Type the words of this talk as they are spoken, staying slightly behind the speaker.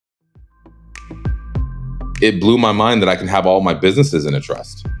it blew my mind that I can have all my businesses in a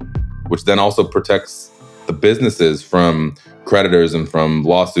trust, which then also protects the businesses from creditors and from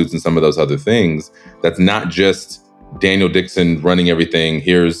lawsuits and some of those other things. That's not just Daniel Dixon running everything.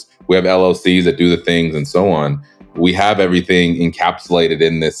 We have LLCs that do the things and so on. We have everything encapsulated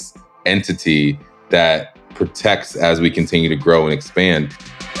in this entity that protects as we continue to grow and expand.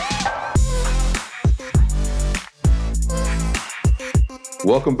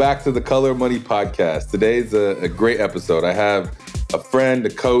 Welcome back to the Color Money Podcast. Today's a great episode. I have a friend,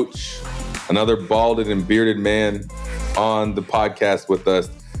 a coach, another balded and bearded man on the podcast with us,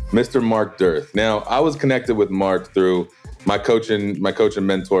 Mr. Marc Dearth. Now, I was connected with Marc through my coach and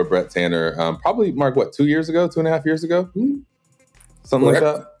mentor, Brett Tanner, probably, Marc, 2.5 years ago? Something Correct.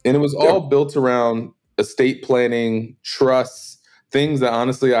 Like that. And it was all built around estate planning, trusts, things that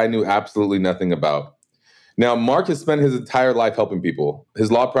honestly I knew absolutely nothing about. Now, Marc has spent his entire life helping people. His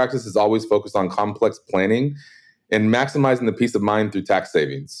law practice is always focused on complex planning and maximizing the peace of mind through tax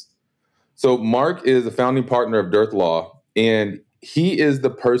savings. So Marc is a founding partner of Dearth Law, and he is the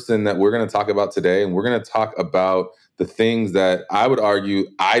person that we're going to talk about today. And we're going to talk about the things that I would argue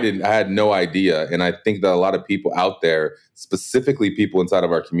I had no idea. And I think that a lot of people out there, specifically people inside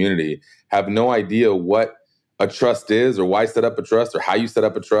of our community, have no idea what a trust is or why set up a trust or how you set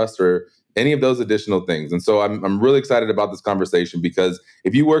up a trust or any of those additional things. And so I'm really excited about this conversation because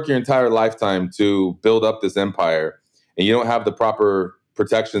if you work your entire lifetime to build up this empire and you don't have the proper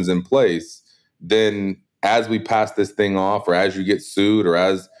protections in place, then as we pass this thing off or as you get sued or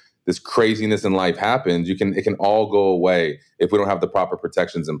as this craziness in life happens, it can all go away if we don't have the proper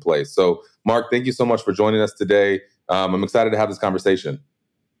protections in place. So Marc, thank you so much for joining us today. I'm excited to have this conversation.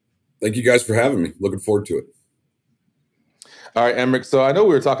 Thank you guys for having me. Looking forward to it. All right, Emric. So I know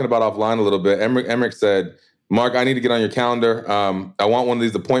we were talking about offline a little bit. Emric said, Marc, I need to get on your calendar. I want one of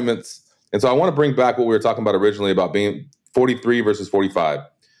these appointments. And so I want to bring back what we were talking about originally about being 43 versus 45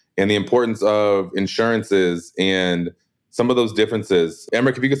 and the importance of insurances and some of those differences.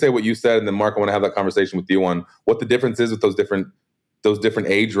 Emric, if you could say what you said, and then Marc, I want to have that conversation with you on what the difference is with those different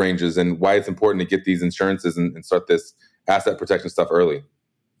age ranges and why it's important to get these insurances and start this asset protection stuff early.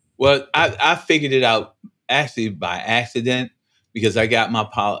 Well, I figured it out actually by accident because I got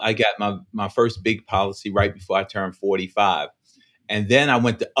my first big policy right before I turned 45. And then I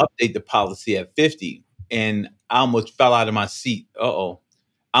went to update the policy at 50 and I almost fell out of my seat. I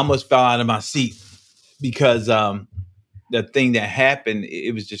almost fell out of my seat because the thing that happened,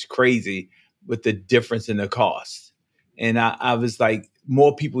 it was just crazy with the difference in the cost. And I was like,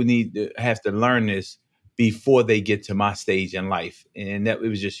 more people need to have to learn this before they get to my stage in life. And that it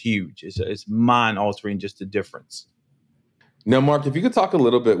was just huge. It's mind altering, just the difference. Now, Marc, if you could talk a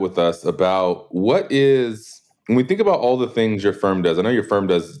little bit with us about when we think about all the things your firm does, I know your firm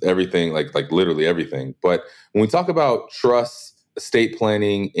does everything, like literally everything. But when we talk about trust, estate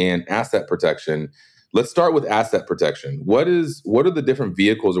planning, and asset protection, let's start with asset protection. What are the different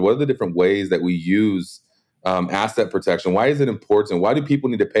vehicles or what are the different ways that we use asset protection? Why is it important? Why do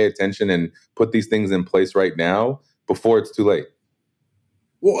people need to pay attention and put these things in place right now before it's too late?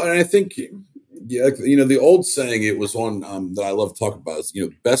 Well, and I think, the old saying, it was one that I love to talk about is,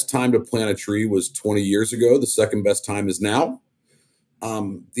 best time to plant a tree was 20 years ago. The second best time is now.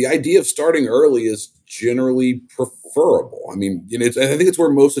 The idea of starting early is generally preferable. I mean, I think it's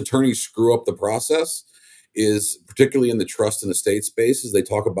where most attorneys screw up the process is particularly in the trust and estate spaces. They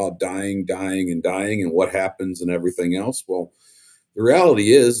talk about dying and what happens and everything else. Well, the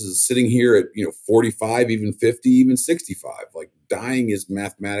reality is sitting here at, 45, even 50, even 65, like dying is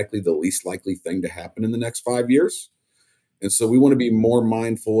mathematically the least likely thing to happen in the next 5 years. And so we want to be more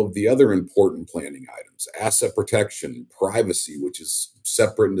mindful of the other important planning items, asset protection, privacy, which is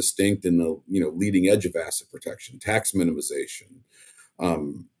separate and distinct in the, leading edge of asset protection, tax minimization,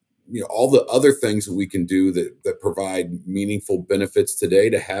 all the other things that we can do that provide meaningful benefits today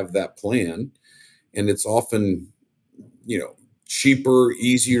to have that plan. And it's often, cheaper,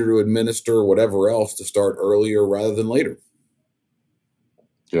 easier to administer, whatever else, to start earlier rather than later.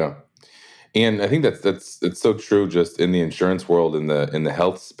 Yeah. And I think that's so true just in the insurance world, in the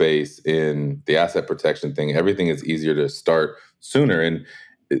health space, in the asset protection thing. Everything is easier to start sooner. And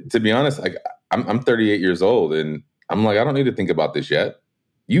to be honest, I'm 38 years old and I'm like, I don't need to think about this yet.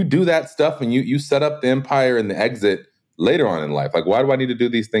 You do that stuff and you set up the empire and the exit later on in life. Like, why do I need to do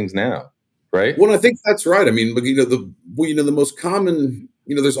these things now? Right. Well, I think that's right. I mean, but the most common,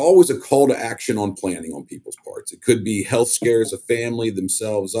 there's always a call to action on planning on people's parts. It could be health scares of family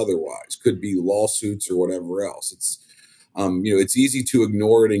themselves, otherwise, could be lawsuits or whatever else. It's, it's easy to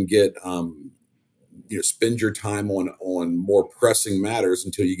ignore it and get, spend your time on more pressing matters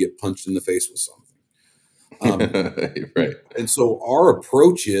until you get punched in the face with something. Right. And so our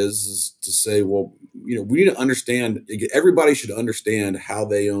approach is to say, well, we need to understand, everybody should understand how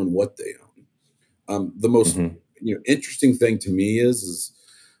they own what they own. The most, Mhm. interesting thing to me is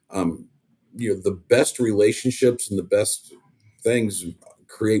the best relationships and the best things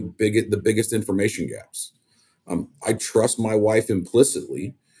create the biggest information gaps. I trust my wife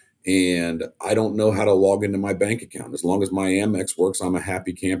implicitly, and I don't know how to log into my bank account. As long as my Amex works, I'm a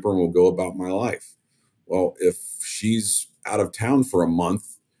happy camper and will go about my life. Well, if she's out of town for a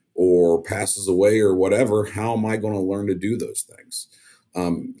month or passes away or whatever, how am I going to learn to do those things?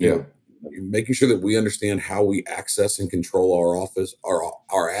 Yeah. Making sure that we understand how we access and control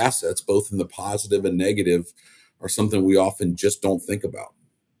our assets, both in the positive and negative, are something we often just don't think about.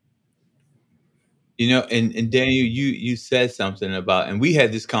 And Daniel, you said something about, and we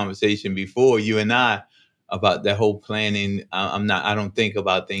had this conversation before, you and I, about that whole planning. I don't think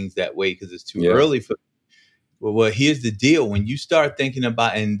about things that way because it's too Yeah. early for. Well, here's the deal: when you start thinking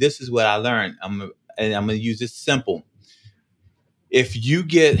about, and this is what I learned, and I'm going to use this simple. If you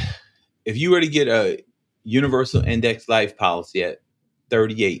were to get a universal index life policy at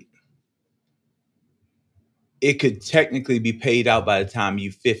 38, it could technically be paid out by the time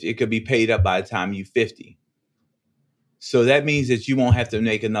you 50. It could be paid up by the time you 50. So that means that you won't have to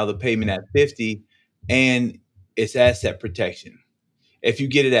make another payment at 50, and it's asset protection. If you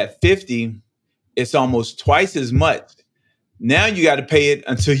get it at 50, it's almost twice as much. Now you got to pay it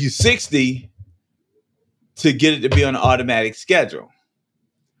until you're 60 to get it to be on an automatic schedule.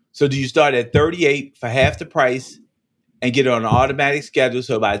 So do you start at 38 for half the price and get it on an automatic schedule,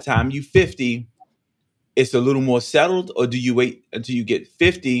 so by the time you're 50, it's a little more settled, or do you wait until you get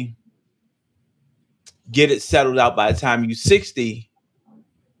 50, get it settled out by the time you're 60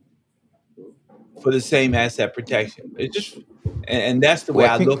 for the same asset protection? It's just, and that's the way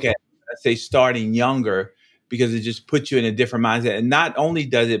Well, I I look think at it. I say starting younger, because it just puts you in a different mindset. And not only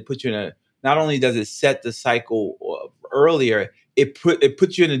does it set the cycle earlier, it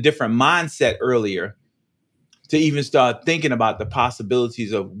puts you in a different mindset earlier to even start thinking about the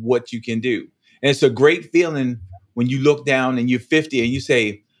possibilities of what you can do. And it's a great feeling when you look down and you're 50 and you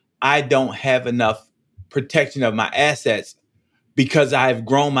say, I don't have enough protection of my assets because I've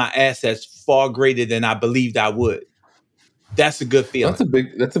grown my assets far greater than I believed I would. That's a good feeling.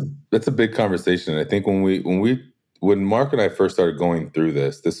 that's a big conversation. I think when Mark and I first started going through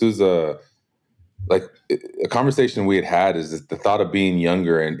this was a conversation we had is just the thought of being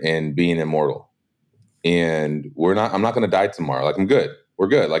younger and being immortal. And I'm not going to die tomorrow. Like, I'm good. We're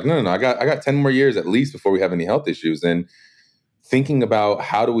good. Like, no. I got 10 more years at least before we have any health issues. And thinking about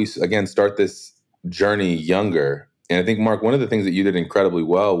how do we, again, start this journey younger. And I think, Mark, one of the things that you did incredibly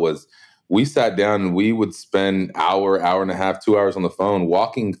well was we sat down and we would spend hour and a half, 2 hours on the phone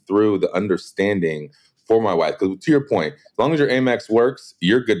walking through the understanding for my wife. Because to your point, as long as your Amex works,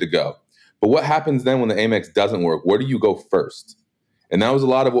 you're good to go. But what happens then when the Amex doesn't work? Where do you go first? And that was a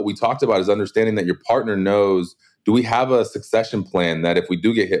lot of what we talked about, is understanding that your partner knows, do we have a succession plan that if we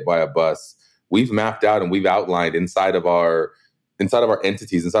do get hit by a bus, we've mapped out and we've outlined inside of our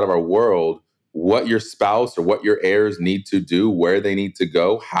entities, inside of our world, what your spouse or what your heirs need to do, where they need to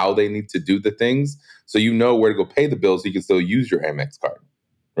go, how they need to do the things, so you know where to go pay the bills so you can still use your Amex card,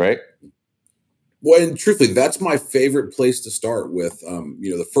 right? Well, and truthfully, that's my favorite place to start with.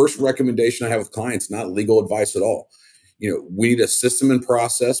 The first recommendation I have with clients, not legal advice at all. We need a system and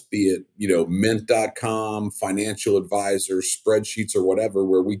process, be it, mint.com, financial advisors, spreadsheets, or whatever,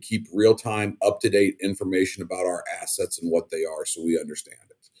 where we keep real-time, up-to-date information about our assets and what they are so we understand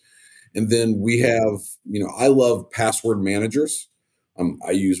it. And then we have, I love password managers.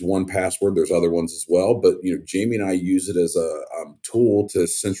 I use 1Password. There's other ones as well, but Jamie and I use it as a tool to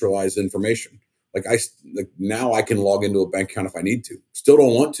centralize information. Like now I can log into a bank account if I need to. Still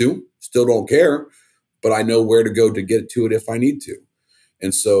don't want to, still don't care, but I know where to go to get to it if I need to.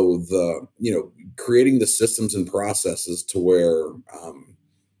 And so creating the systems and processes to where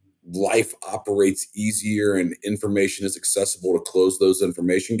life operates easier and information is accessible to close those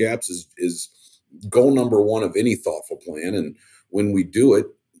information gaps is goal number one of any thoughtful plan. And when we do it,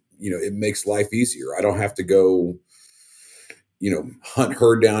 it makes life easier. I don't have to go, hunt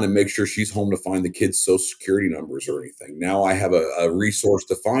her down and make sure she's home to find the kids' social security numbers or anything. Now I have a resource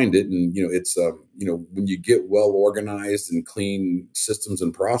to find it. And, it's, when you get well organized and clean systems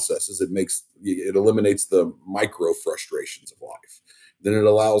and processes, it eliminates the micro frustrations of life. Then it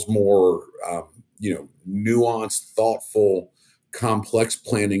allows more, nuanced, thoughtful, complex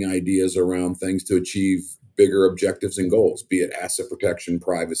planning ideas around things to achieve bigger objectives and goals, be it asset protection,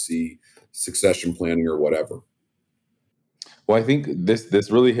 privacy, succession planning, or whatever. Well, I think this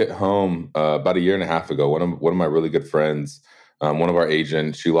really hit home about a year and a half ago. One of my really good friends, one of our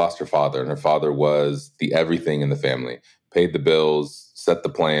agents, she lost her father, and her father was the everything in the family. Paid the bills, set the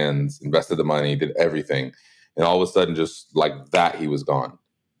plans, invested the money, did everything, and all of a sudden, just like that, he was gone.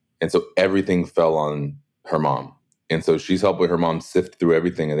 And so everything fell on her mom. And so she's helping her mom sift through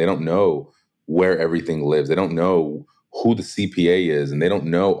everything, and they don't know where everything lives. They don't know who the CPA is, and they don't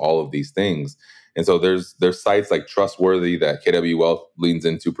know all of these things. And so there's sites like Trustworthy that KW Wealth leans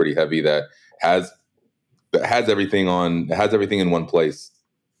into pretty heavy has has everything in one place,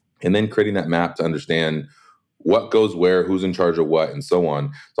 and then creating that map to understand what goes where, who's in charge of what, and so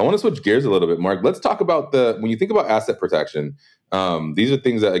on. So I want to switch gears a little bit, Mark. Let's talk about when you think about asset protection. These are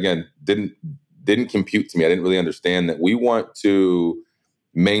things that again didn't compute to me. I didn't really understand that we want to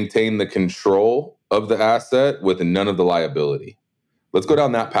maintain the control of the asset with none of the liability. Let's go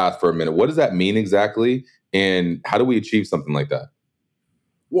down that path for a minute. What does that mean exactly, and how do we achieve something like that?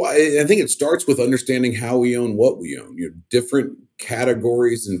 Well, I think it starts with understanding how we own what we own. Different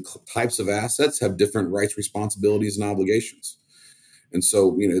categories and types of assets have different rights, responsibilities, and obligations. And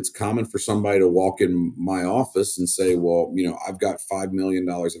so, it's common for somebody to walk in my office and say, well, I've got $5 million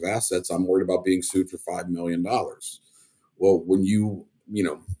of assets. I'm worried about being sued for $5 million. Well, when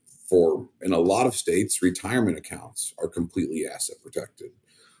for in a lot of states, retirement accounts are completely asset protected.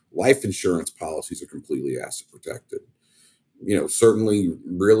 Life insurance policies are completely asset protected. Certainly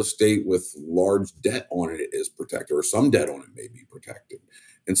real estate with large debt on it is protected, or some debt on it may be protected.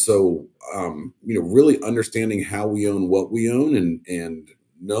 And so, really understanding how we own what we own, and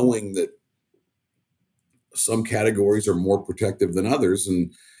knowing that some categories are more protective than others,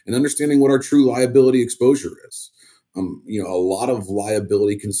 and understanding what our true liability exposure is. A lot of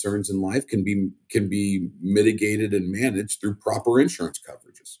liability concerns in life can be mitigated and managed through proper insurance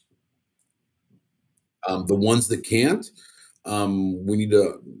coverages. The ones that can't, we need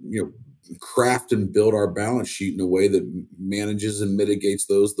to, craft and build our balance sheet in a way that manages and mitigates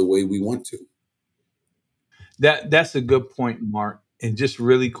those the way we want to. That's a good point, Mark. And just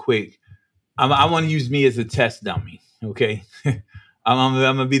really quick, I want to use me as a test dummy. Okay, I'm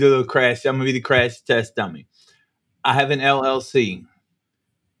gonna be the little crash. I'm gonna be the crash test dummy. I have an LLC,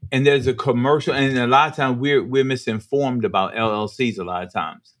 and there's a commercial, and a lot of times we're misinformed about LLCs. A lot of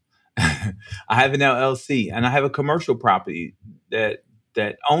times, I have an LLC, and I have a commercial property that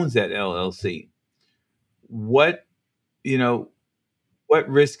owns that LLC. What you know, what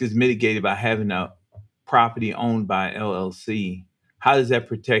risk is mitigated by having a property owned by LLC? How does that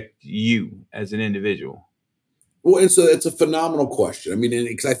protect you as an individual? Well, it's a phenomenal question. I mean,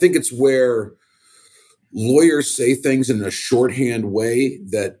 because I think it's where lawyers say things in a shorthand way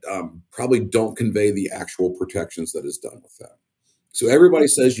that probably don't convey the actual protections that is done with that. So everybody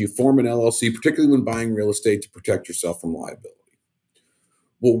says you form an LLC, particularly when buying real estate, to protect yourself from liability.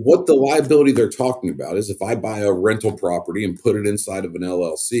 Well, what the liability they're talking about is if I buy a rental property and put it inside of an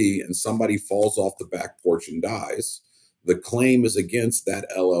LLC and somebody falls off the back porch and dies, the claim is against that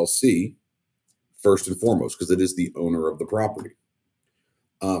LLC first and foremost, because it is the owner of the property.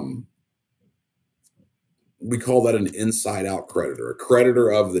 We call that an inside out creditor, a creditor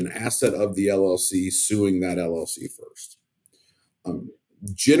of an asset of the LLC suing that LLC first.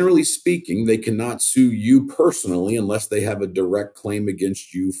 Generally speaking, they cannot sue you personally unless they have a direct claim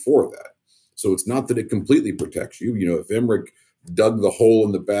against you for that. So it's not that it completely protects you. If Emmerich dug the hole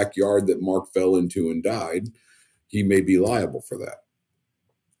in the backyard that Mark fell into and died, he may be liable for that.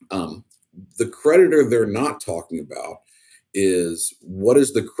 The creditor they're not talking about is, what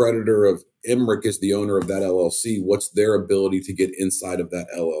is the creditor of Emmerich as the owner of that LLC? What's their ability to get inside of that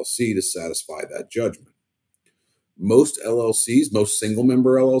LLC to satisfy that judgment? Most LLCs, most single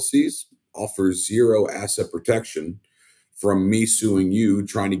member LLCs, offer zero asset protection from me suing you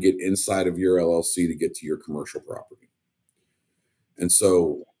trying to get inside of your LLC to get to your commercial property. And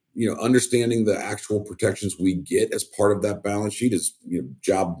so, understanding the actual protections we get as part of that balance sheet is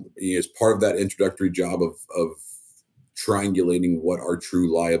is part of that introductory job of triangulating what our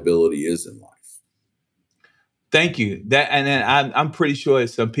true liability is in life. Thank you. And then I'm pretty sure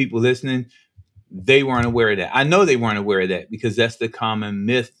some people listening, they weren't aware of that. I know they weren't aware of that, because that's the common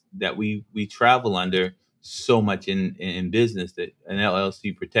myth that we travel under so much in business, that an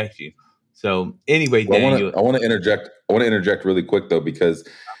LLC protects you. So anyway, well, Daniel, I want to interject really quick though, because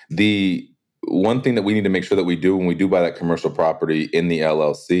the one thing that we need to make sure that we do when we do buy that commercial property in the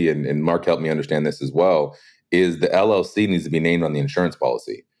LLC, and Mark helped me understand this as well, is the LLC needs to be named on the insurance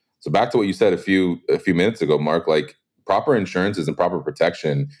policy. So back to what you said a few minutes ago, Mark, like proper insurances and proper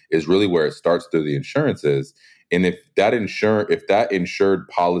protection is really where it starts through the insurances. And if that insured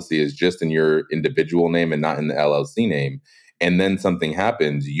policy is just in your individual name and not in the LLC name, and then something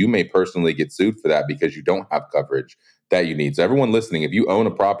happens, you may personally get sued for that because you don't have coverage that you need. So everyone listening, if you own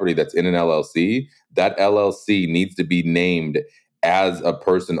a property that's in an LLC, that LLC needs to be named as a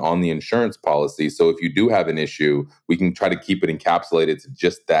person on the insurance policy. So if you do have an issue, we can try to keep it encapsulated to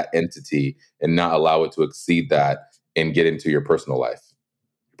just that entity and not allow it to exceed that and get into your personal life,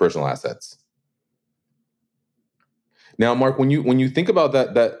 personal assets. Now, Mark, when you think about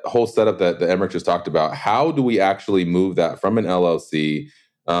that whole setup that Emmerich just talked about, how do we actually move that from an LLC?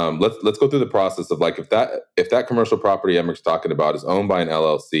 Let's go through the process of like if that commercial property Emmerich's talking about is owned by an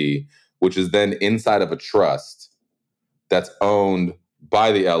LLC, which is then inside of a trust that's owned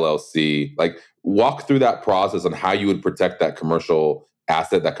by the LLC. Like, walk through that process on how you would protect that commercial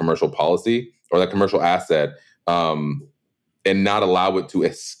asset, that commercial policy, or that commercial asset. And not allow it to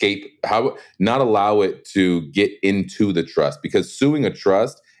escape, not allow it to get into the trust, because suing a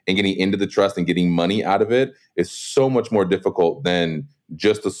trust and getting into the trust and getting money out of it is so much more difficult than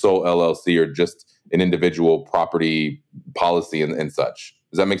just a sole LLC or just an individual property policy and such.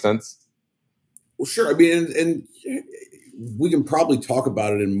 Does that make sense? Well, sure. I mean, and we can probably talk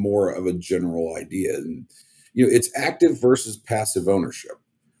about it in more of a general idea. And, it's active versus passive ownership.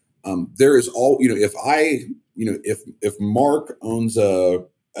 There is if Marc owns a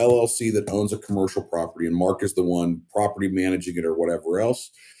LLC that owns a commercial property and Marc is the one property managing it or whatever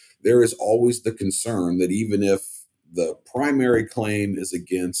else, there is always the concern that even if the primary claim is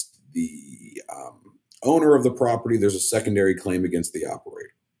against the owner of the property, there's a secondary claim against the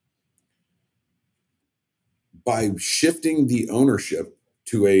operator. By shifting the ownership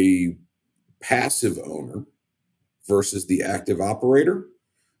to a passive owner versus the active operator,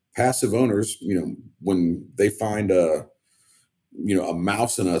 passive owners, when they find a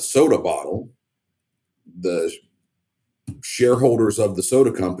mouse in a soda bottle, the shareholders of the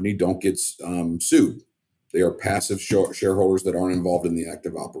soda company don't get sued. They are passive shareholders that aren't involved in the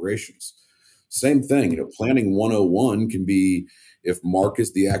active operations. Same thing, planning 101 can be, if Marc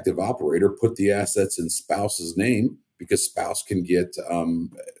is the active operator, put the assets in spouse's name, because spouse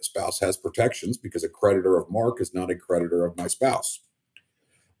has protections, because a creditor of Marc is not a creditor of my spouse.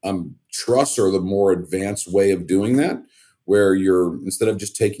 Trusts are the more advanced way of doing that, where instead of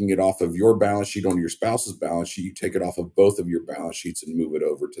just taking it off of your balance sheet onto your spouse's balance sheet, you take it off of both of your balance sheets and move it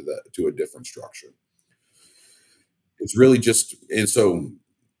over to a different structure. It's really just, and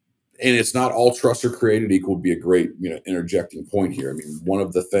it's not all trusts are created equal would be a great, interjecting point here. I mean, one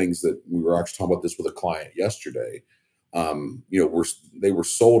of the things that we were actually talking about this with a client yesterday, they were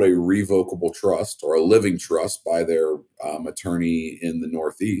sold a revocable trust or a living trust by their attorney in the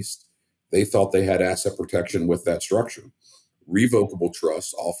Northeast. They thought they had asset protection with that structure. Revocable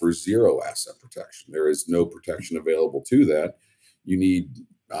trust offers zero asset protection. There is no protection available to that. You need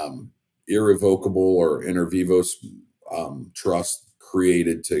irrevocable or inter vivos trust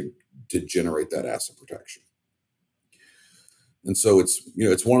created to generate that asset protection. And so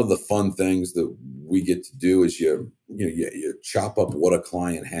it's one of the fun things that we get to do is you chop up what a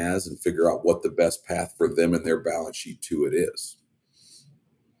client has and figure out what the best path for them and their balance sheet to it is.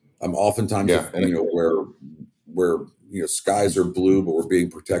 Oftentimes, where skies are blue, but we're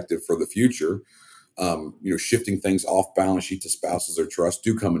being protected for the future. Shifting things off balance sheet to spouses or trust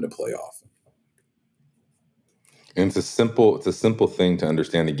do come into play often. And it's a simple thing to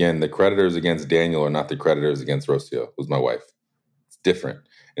understand. Again, the creditors against Daniel are not the creditors against Rocio, who's my wife. It's different.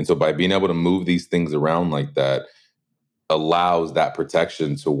 And so by being able to move these things around like that allows that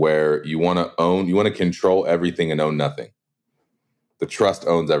protection to where you want to control everything and own nothing. The trust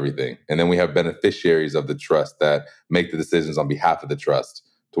owns everything. And then we have beneficiaries of the trust that make the decisions on behalf of the trust,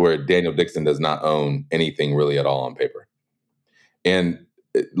 to where Daniel Dixon does not own anything really at all on paper. And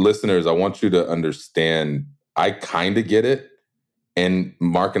listeners, I want you to understand, I kind of get it. And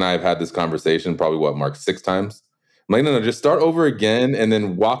Marc and I have had this conversation probably, Marc, 6 times? I'm like, no, just start over again and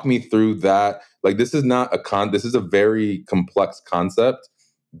then walk me through that. Like, this is not this is a very complex concept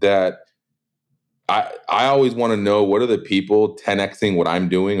that I always want to know, what are the people 10xing what I'm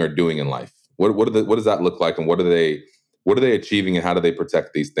doing or doing in life? What does that look like, and what are they achieving, and how do they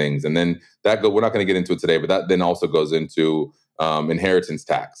protect these things? And then we're not going to get into it today, but that then also goes into inheritance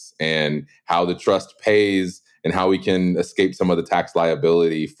tax and how the trust pays and how we can escape some of the tax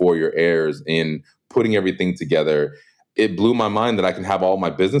liability for your heirs in putting everything together. It blew my mind that I can have all my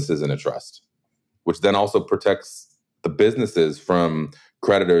businesses in a trust, which then also protects the businesses from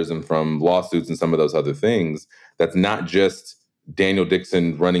creditors and from lawsuits and some of those other things. That's not just Daniel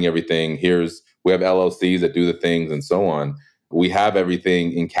Dixon running everything. We have LLCs that do the things and so on. We have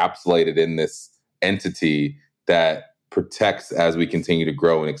everything encapsulated in this entity that protects as we continue to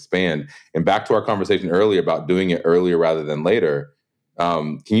grow and expand. And back to our conversation earlier about doing it earlier rather than later.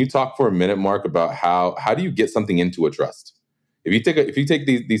 Can you talk for a minute, Mark, about how do you get something into a trust? If you take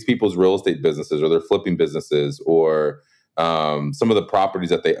these people's real estate businesses or their flipping businesses or some of the properties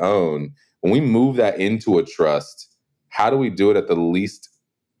that they own, when we move that into a trust, how do we do it at the least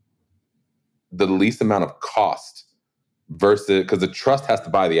amount of cost versus, because the trust has to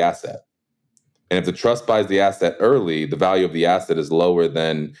buy the asset. And if the trust buys the asset early, the value of the asset is lower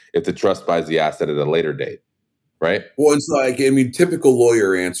than if the trust buys the asset at a later date, right? Well, it's like, I mean, typical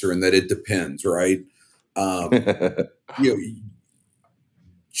lawyer answer in that it depends, right? You know,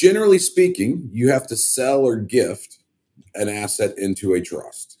 generally speaking, you have to sell or gift an asset into a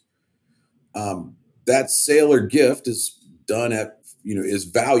trust. That sale or gift is done at, is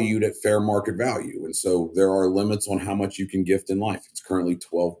valued at fair market value. And so there are limits on how much you can gift in life. It's currently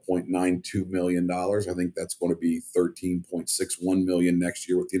 $12.92 million. I think that's going to be $13.61 million next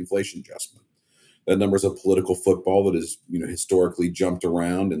year with the inflation adjustment. That number is a political football that is, historically jumped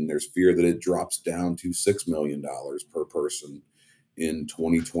around, and there's fear that it drops down to $6 million per person in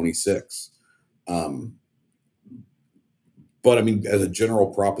 2026. But I mean, as a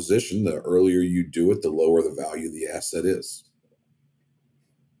general proposition, the earlier you do it, the lower the value of the asset is.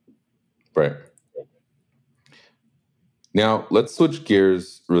 Right. Now, let's switch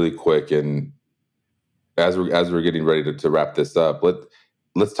gears really quick. And as we're getting ready to wrap this up,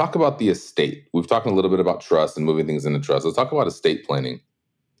 let's talk about the estate. We've talked a little bit about trust and moving things into trust. Let's talk about estate planning.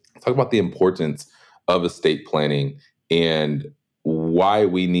 Let's talk about the importance of estate planning and why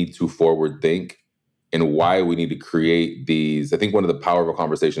we need to forward think and why we need to create these. I think one of the powerful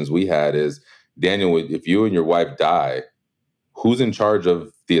conversations we had is, Daniel, if you and your wife die, who's in charge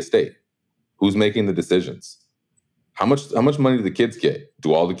of the estate? Who's making the decisions? How much money do the kids get?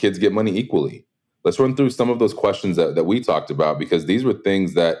 Do all the kids get money equally? Let's run through some of those questions that we talked about, because these were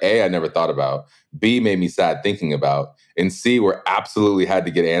things that A, I never thought about, B, made me sad thinking about, and C, were absolutely had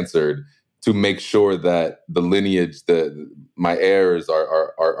to get answered to make sure that the lineage, my heirs,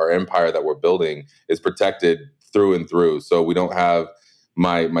 our empire that we're building is protected through and through. So we don't have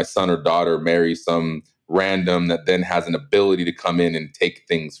my son or daughter marry some random that then has an ability to come in and take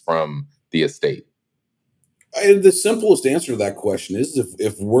things from the estate. And the simplest answer to that question is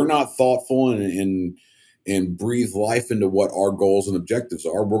if we're not thoughtful and breathe life into what our goals and objectives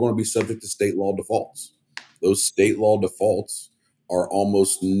are, we're going to be subject to state law defaults. Those state law defaults are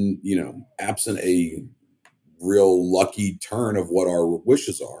almost, absent a real lucky turn of what our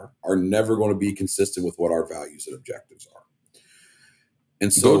wishes are never going to be consistent with what our values and objectives are.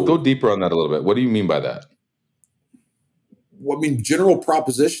 And so go deeper on that a little bit. What do you mean by that? Well, I mean, general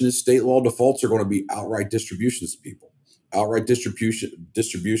proposition is state law defaults are going to be outright distributions to people. Outright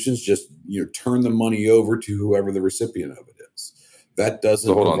distributions just turn the money over to whoever the recipient of it is. That doesn't.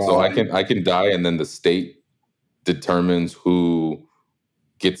 So hold on. So I can die, and then the state determines who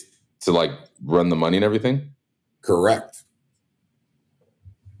gets to run the money and everything? Correct.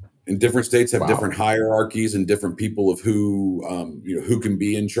 And different states have different hierarchies and different people of who can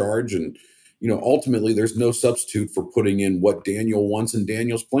be in charge. And, ultimately there's no substitute for putting in what Daniel wants in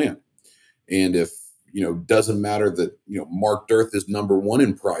Daniel's plan. And if, doesn't matter that, Marc Dearth is number one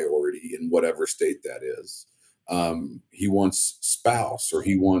in priority in whatever state that is. He wants spouse, or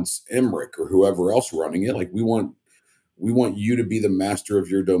he wants Emmerich, or whoever else running it. We want you to be the master of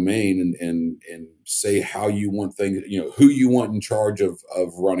your domain and say how you want things, who you want in charge of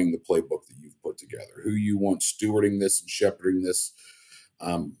running the playbook that you've put together, who you want stewarding this and shepherding this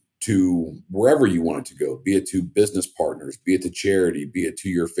to wherever you want it to go, be it to business partners, be it to charity, be it to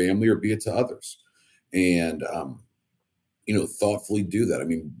your family, or be it to others. And, thoughtfully do that. I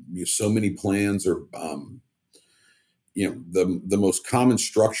mean, so many plans are, the most common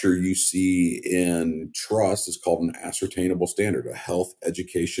structure you see in trust is called an ascertainable standard, a health,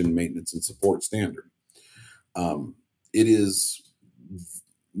 education, maintenance, and support standard. It is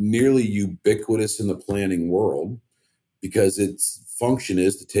nearly ubiquitous in the planning world because its function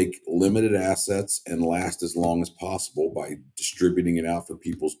is to take limited assets and last as long as possible by distributing it out for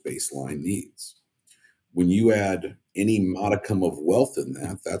people's baseline needs. When you add any modicum of wealth in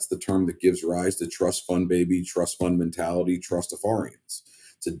that, that's the term that gives rise to trust fund baby, trust fund mentality, trustafarians.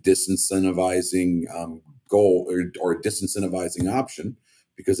 It's a disincentivizing goal or a disincentivizing option,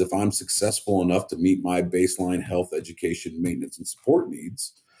 because if I'm successful enough to meet my baseline health, education, maintenance, and support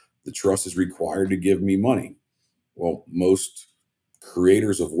needs, the trust is required to give me money. Well, most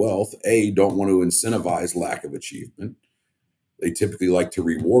creators of wealth, don't want to incentivize lack of achievement. They typically like to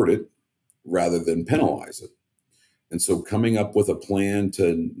reward it rather than penalize it. And so coming up with a plan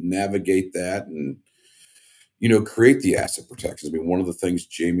to navigate that and, create the asset protections. I mean, one of the things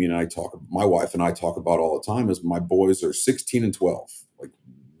my wife and I talk about all the time is my boys are 16 and 12. Like,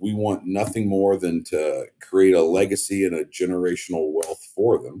 we want nothing more than to create a legacy and a generational wealth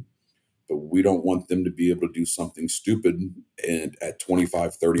for them. But we don't want them to be able to do something stupid and at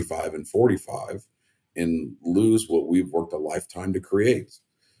 25, 35, and 45 and lose what we've worked a lifetime to create.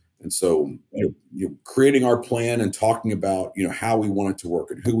 And so, creating our plan and talking about, how we want it to work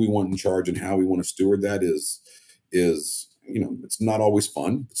and who we want in charge and how we want to steward that is, it's not always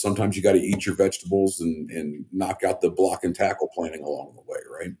fun. Sometimes you got to eat your vegetables and knock out the block and tackle planning along the way,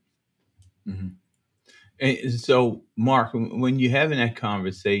 right? Mm-hmm. And so, Mark, when you're having that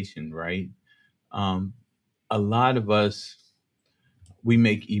conversation, right? A lot of us, we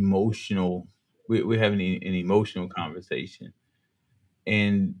make emotional. We're having an emotional conversation,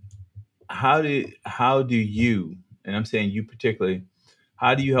 and how do you? And I'm saying you particularly.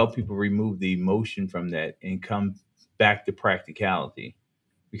 How do you help people remove the emotion from that and come back to practicality?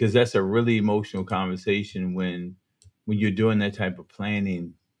 Because that's a really emotional conversation when you're doing that type of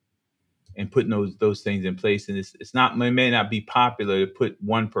planning and putting those things in place. And it's not, it may not be popular to put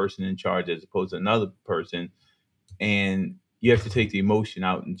one person in charge as opposed to another person, and you have to take the emotion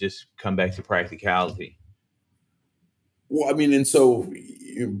out and just come back to practicality. Well, I mean, and so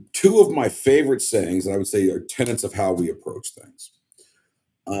two of my favorite sayings, I would say, are tenets of how we approach things.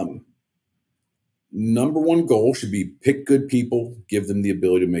 Number one goal should be pick good people, give them the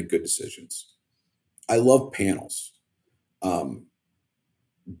ability to make good decisions. I love panels.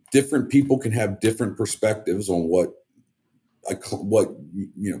 Different people can have different perspectives on what a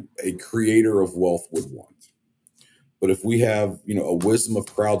creator of wealth would want. But if we have, a wisdom of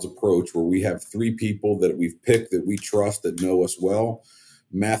crowds approach where we have three people that we've picked that we trust that know us well,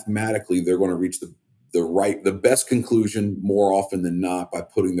 mathematically they're going to reach the best conclusion more often than not by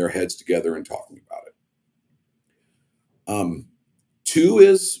putting their heads together and talking about it. Two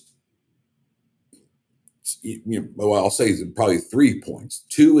is, I'll say probably 3 points.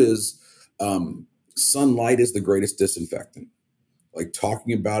 Two is sunlight is the greatest disinfectant. Like,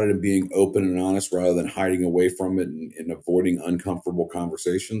 talking about it and being open and honest rather than hiding away from it and avoiding uncomfortable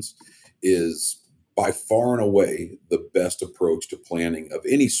conversations is by far and away the best approach to planning of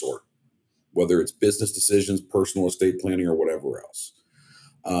any sort, whether it's business decisions, personal estate planning, or whatever else.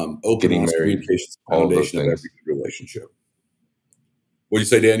 Open, Getting honest married, communication is the all of those foundation of things. every relationship. What do you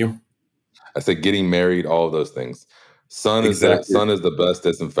say, Daniel? I said getting married, all of those things. Sun Exactly. is the best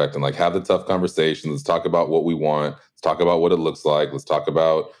disinfectant. Like, have the tough conversations. Let's talk about what we want. Let's talk about what it looks like. Let's talk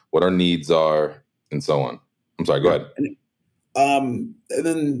about what our needs are, and so on. I'm sorry. Go ahead. And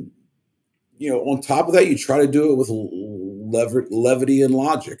then, on top of that, you try to do it with levity and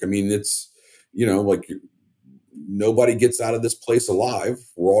logic. I mean, it's, like, nobody gets out of this place alive.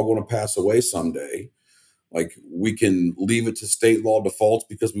 We're all going to pass away someday. Like, we can leave it to state law defaults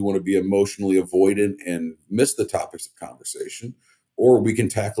because we want to be emotionally avoidant and miss the topics of conversation, or we can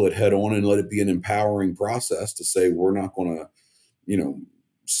tackle it head on and let it be an empowering process to say, we're not going to,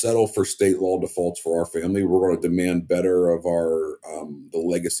 settle for state law defaults for our family. We're going to demand better of our the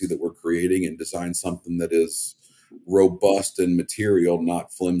legacy that we're creating and design something that is robust and material,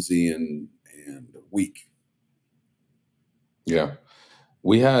 not flimsy and weak. Yeah.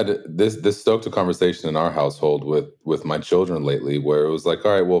 We had this stoked a conversation in our household with my children lately, where it was like,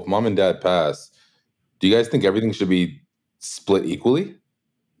 all right, well, if mom and dad pass, do you guys think everything should be split equally?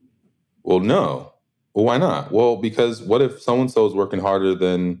 Well, no. Well, why not? Well, because what if so and so is working harder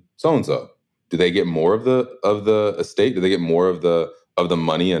than so and so? Do they get more of the estate? Do they get more of the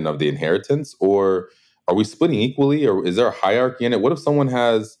money and of the inheritance, or are we splitting equally, or is there a hierarchy in it? What if someone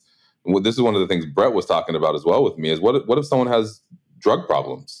has? Well, this is one of the things Brett was talking about as well with me. Is what if someone has drug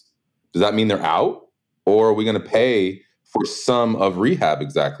problems? Does that mean they're out, or are we going to pay for some of rehab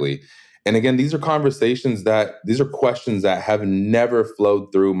exactly? And again, these are questions that have never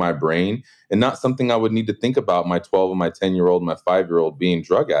flowed through my brain, and not something I would need to think about my 12 and my 10-year-old, my 5-year-old being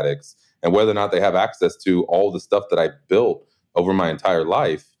drug addicts, and whether or not they have access to all the stuff that I built over my entire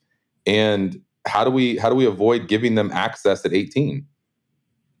life. And how do we avoid giving them access at 18?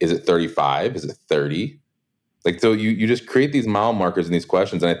 Is it 35? Is it 30? Like, so you just create these mile markers in these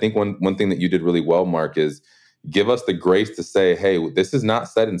questions. And I think one thing that you did really well, Mark, is give us the grace to say, hey, this is not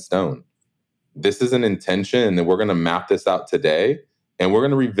set in stone. This is an intention, and then we're going to map this out today, and we're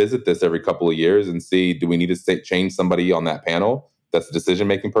going to revisit this every couple of years and see, do we need to change somebody on that panel that's the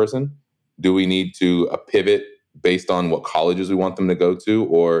decision-making person? Do we need to pivot based on what colleges we want them to go to?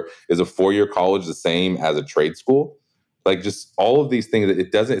 Or is a 4-year college the same as a trade school? Like, just all of these things,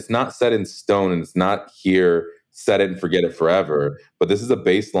 it's not set in stone, and it's not here set it and forget it forever. But this is a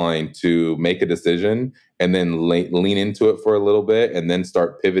baseline to make a decision and then lean into it for a little bit and then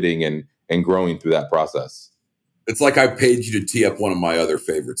start pivoting and growing through that process. It's like I paid you to tee up one of my other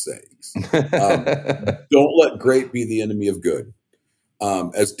favorite sayings. Don't let great be the enemy of good.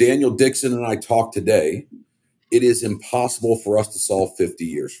 As Daniel Dixon and I talk today, it is impossible for us to solve 50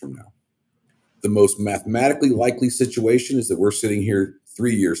 years from now. The most mathematically likely situation is that we're sitting here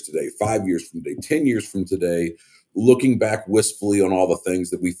 3 years today, 5 years from today, 10 years from today, looking back wistfully on all the things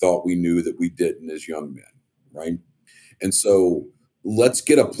that we thought we knew that we didn't as young men, right? And so let's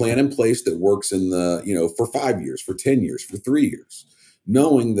get a plan in place that works in the, for 5 years, for 10 years, for 3 years,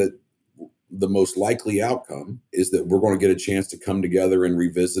 knowing that the most likely outcome is that we're going to get a chance to come together and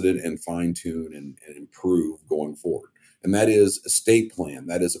revisit it and fine tune and improve going forward. And that is estate plan.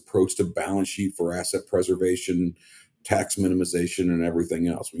 That is approach to balance sheet for asset preservation, tax minimization, and everything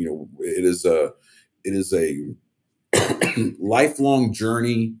else. It is a lifelong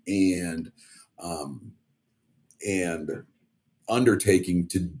journey and undertaking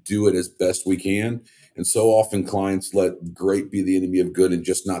to do it as best we can. And so often clients let great be the enemy of good and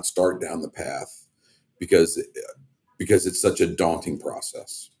just not start down the path because it's such a daunting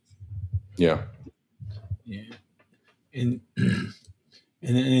process. Yeah. And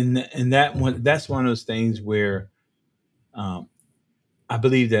that's one of those things where I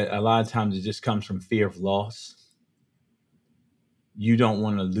believe that a lot of times it just comes from fear of loss. You don't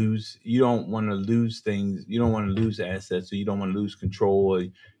want to lose. You don't want to lose things. You don't want to lose assets, or you don't want to lose control, or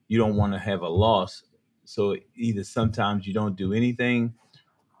you don't want to have a loss. So either sometimes you don't do anything,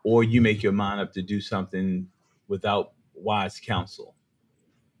 or you make your mind up to do something without wise counsel,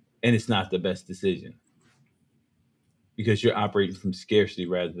 and it's not the best decision because you're operating from scarcity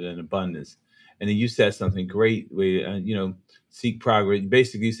rather than abundance. And then you said something great where seek progress.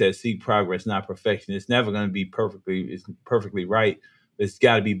 Basically, you said seek progress, not perfection. It's never going to be perfectly right, but it's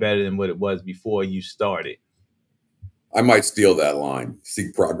got to be better than what it was before you started. I might steal that line: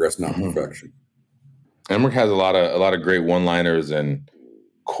 seek progress, not perfection. Emmerich has a lot of great one-liners and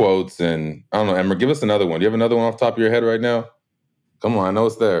quotes, and I don't know, Emmerich, give us another one. Do you have another one off the top of your head right now? Come on, I know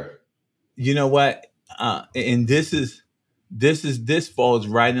it's there. You know what? And this falls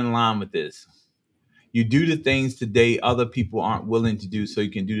right in line with this. You do the things today other people aren't willing to do, so you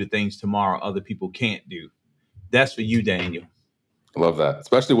can do the things tomorrow other people can't do. That's for you, Daniel. I love that,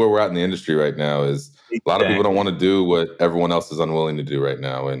 especially where we're at in the industry right now. Is a lot of people don't want to do what everyone else is unwilling to do right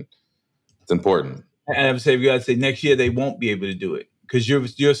now, and it's important. And I would say, you got to say next year they won't be able to do it because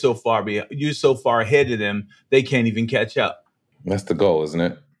you're so far ahead of them they can't even catch up. That's the goal, isn't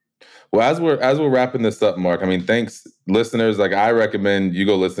it? Well, as we're wrapping this up, Mark, I mean, thanks, listeners. Like, I recommend you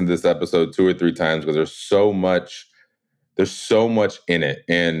go listen to this episode 2 or 3 times because there's so much in it.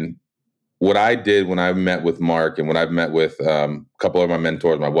 And what I did when I met with Mark and when I've met with a couple of my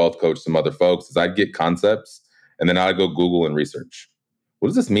mentors, my wealth coach, some other folks, is I'd get concepts and then I'd go Google and research. What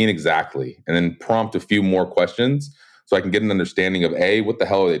does this mean exactly? And then prompt a few more questions so I can get an understanding of what the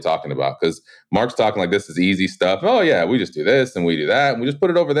hell are they talking about? Because Mark's talking like this is easy stuff. Oh yeah, we just do this and we do that and we just put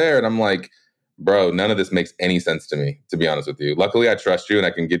it over there. And I'm like, bro, none of this makes any sense to me, to be honest with you. Luckily, I trust you and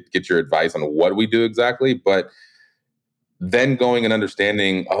I can get your advice on what we do exactly. But then going and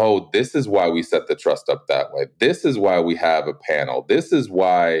understanding, this is why we set the trust up that way. This is why we have a panel. This is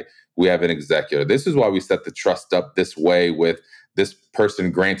why we have an executor. This is why we set the trust up this way with this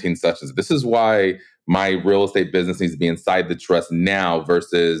person granting such as. This is why my real estate business needs to be inside the trust now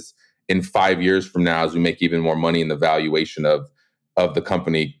versus in 5 years from now as we make even more money and the valuation of the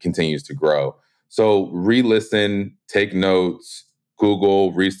company continues to grow. So re-listen, take notes,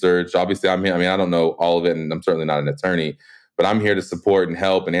 Google, research. Obviously, I'm here. I mean, I don't know all of it, and I'm certainly not an attorney, but I'm here to support and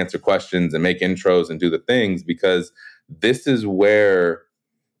help and answer questions and make intros and do the things because this is where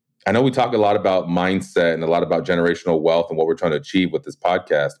I know we talk a lot about mindset and a lot about generational wealth and what we're trying to achieve with this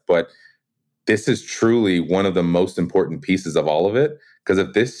podcast, but this is truly one of the most important pieces of all of it. Because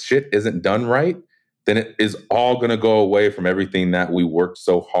if this shit isn't done right, then it is all going to go away from everything that we worked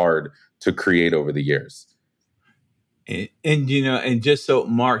so hard to create over the years. And just so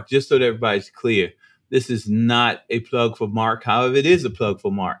Mark, just so that everybody's clear, this is not a plug for Mark. However, it is a plug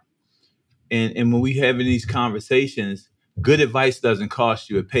for Mark. And when we having these conversations, good advice doesn't cost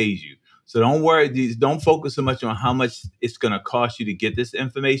you, it pays you. So don't worry, don't focus so much on how much it's going to cost you to get this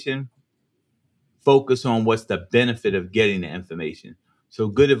information. Focus on what's the benefit of getting the information. So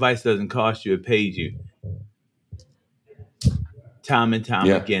good advice doesn't cost you, it pays you. Time and time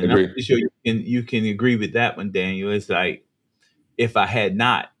again. And I'm pretty sure you can agree with that one, Daniel. It's like, if I had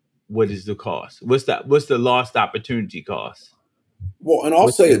not, what is the cost? What's the lost opportunity cost? Well, and I'll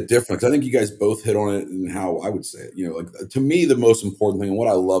What's say your it different because I think you guys both hit on it and how I would say it. Like to me, the most important thing and what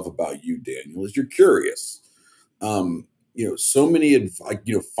I love about you, Daniel, is you're curious. So many,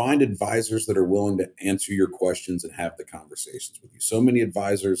 find advisors that are willing to answer your questions and have the conversations with you. So many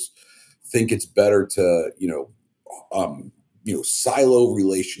advisors think it's better to, silo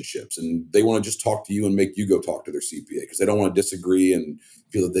relationships, and they want to just talk to you and make you go talk to their CPA because they don't want to disagree and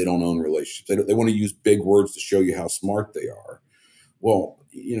feel that they don't own relationships. They want to use big words to show you how smart they are. Well,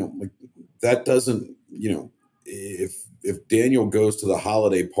 like that doesn't, if Daniel goes to the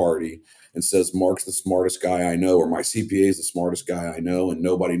holiday party and says Mark's the smartest guy I know, or my CPA is the smartest guy I know, and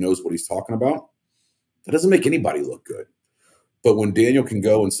nobody knows what he's talking about, that doesn't make anybody look good. But when Daniel can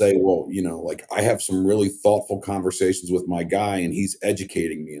go and say, well, like I have some really thoughtful conversations with my guy and he's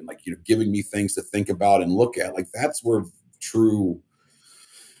educating me and giving me things to think about and look at, like that's where true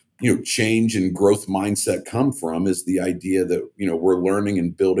change and growth mindset come from, is the idea that we're learning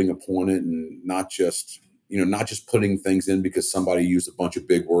and building upon it, and not just putting things in because somebody used a bunch of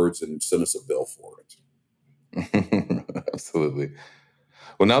big words and sent us a bill for it. Absolutely.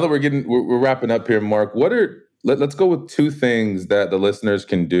 Well, now that we're wrapping up here, Mark, let's go with two things that the listeners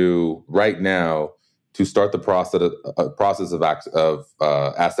can do right now to start the process of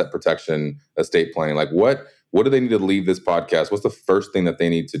asset protection, estate planning. Like what do they need to leave this podcast? What's the first thing that they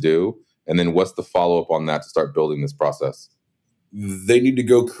need to do? And then what's the follow-up on that to start building this process? They need to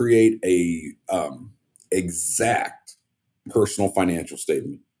go create a exact personal financial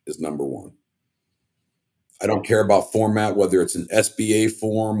statement is number one. I don't care about format, whether it's an SBA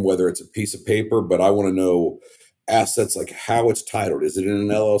form, whether it's a piece of paper, but I want to know assets, like how it's titled. Is it in an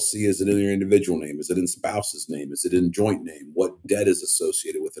LLC? Is it in your individual name? Is it in spouse's name? Is it in joint name? What debt is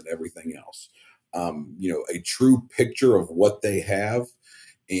associated with it? Everything else. A true picture of what they have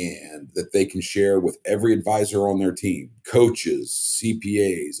and that they can share with every advisor on their team, coaches,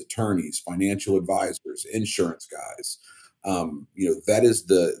 CPAs, attorneys, financial advisors, insurance guys. That is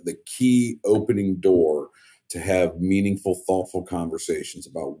the key opening door to have meaningful, thoughtful conversations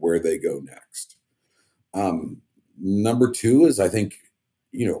about where they go next. Number two is, I think,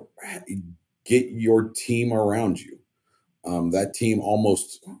 get your team around you. That team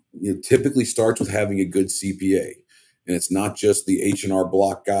almost typically starts with having a good CPA. And it's not just the H&R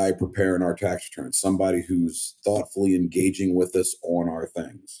Block guy preparing our tax returns, somebody who's thoughtfully engaging with us on our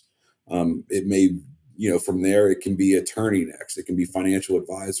things. It may, from there, it can be attorney next. It can be financial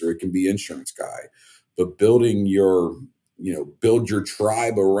advisor. It can be insurance guy. But build your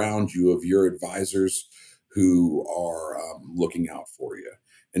tribe around you of your advisors who are looking out for you.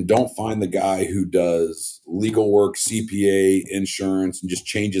 And don't find the guy who does legal work, CPA, insurance, and just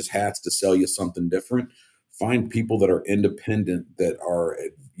changes hats to sell you something different. Find people that are independent, that are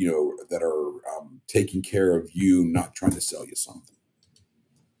taking care of you, not trying to sell you something.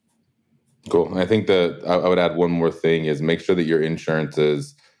 Cool. I think that I would add one more thing is make sure that your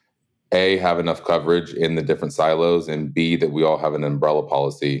insurances, A, have enough coverage in the different silos, and B, that we all have an umbrella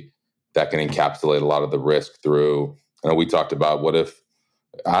policy that can encapsulate a lot of the risk through. We talked about, what if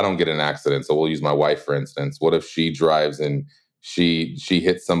I don't get an accident? So we'll use my wife, for instance. What if she drives and she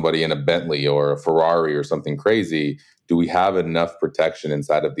hits somebody in a Bentley or a Ferrari or something crazy? Do we have enough protection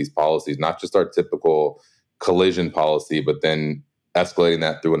inside of these policies? Not just our typical collision policy, but then escalating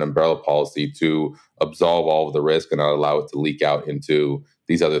that through an umbrella policy to absolve all of the risk and not allow it to leak out into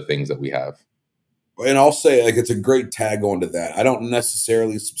these other things that we have. And I'll say, it's a great tag on to that. I don't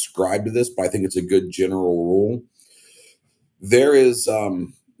necessarily subscribe to this, but I think it's a good general rule. There is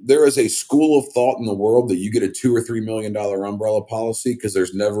a school of thought in the world that you get a $2 or $3 million umbrella policy because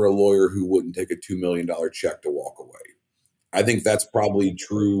there's never a lawyer who wouldn't take a $2 million check to walk away. I think that's probably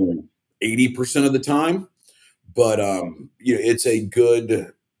true 80% of the time, but it's a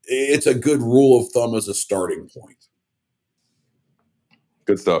good rule of thumb as a starting point.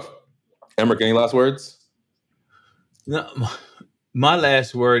 Good stuff. Emric, any last words? No, my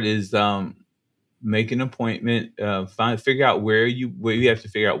last word is make an appointment. Figure out where you have to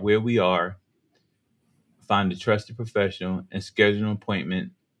figure out where we are. Find a trusted professional and schedule an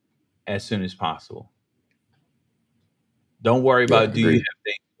appointment as soon as possible. Don't worry about do you have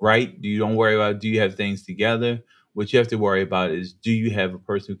things right. Don't worry about do you have things together. What you have to worry about is, do you have a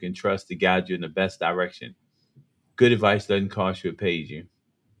person who can trust to guide you in the best direction? Good advice doesn't cost you, it pays you.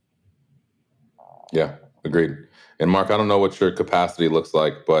 Yeah, agreed. And Marc, I don't know what your capacity looks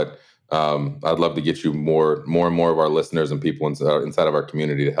like, but I'd love to get you more and more of our listeners and people inside of our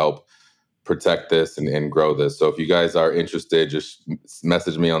community to help protect this and grow this. So if you guys are interested, just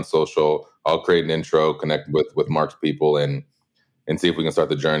message me on social. I'll create an intro, connect with Marc's people, and see if we can start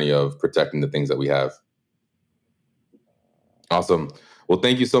the journey of protecting the things that we have. Awesome. Well,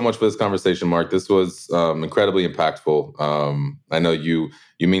 thank you so much for this conversation, Marc. This was incredibly impactful. I know you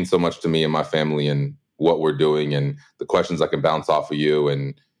mean so much to me and my family and what we're doing and the questions I can bounce off of you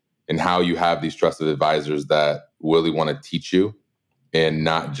and how you have these trusted advisors that really want to teach you and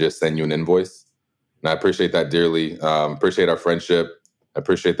not just send you an invoice. And I appreciate that dearly. Appreciate our friendship. I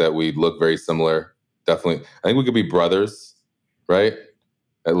appreciate that we look very similar. Definitely. I think we could be brothers, right?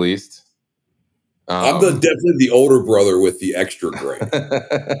 At least. I'm definitely the older brother with the extra gray.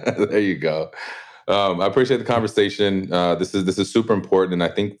 There you go. I appreciate the conversation. This is super important, and I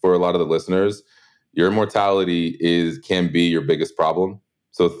think for a lot of the listeners, your immortality can be your biggest problem.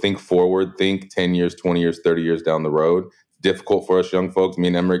 So think forward. Think 10 years, 20 years, 30 years down the road. It's difficult for us young folks. Me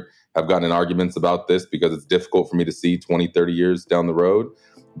and Emmerich have gotten in arguments about this because it's difficult for me to see 20, 30 years down the road.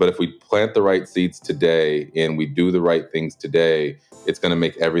 But if we plant the right seeds today and we do the right things today, it's going to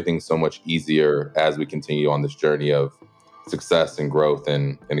make everything so much easier as we continue on this journey of success and growth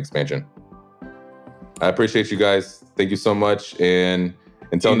and expansion. I appreciate you guys. Thank you so much. And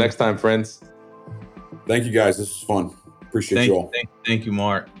until next time, friends. Thank you, guys. This was fun. Appreciate you all. Thank you,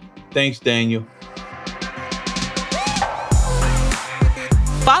 Marc. Thanks, Daniel.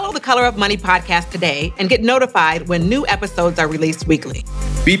 Follow the Color of Money podcast today and get notified when new episodes are released weekly.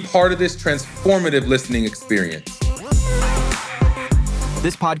 Be part of this transformative listening experience.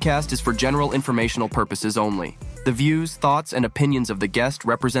 This podcast is for general informational purposes only. The views, thoughts, and opinions of the guest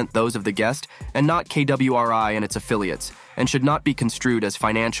represent those of the guest and not KWRI and its affiliates, and should not be construed as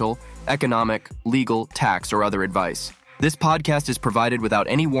financial, economic, legal, tax, or other advice. This podcast is provided without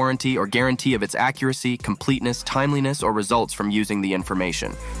any warranty or guarantee of its accuracy, completeness, timeliness, or results from using the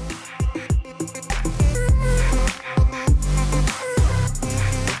information.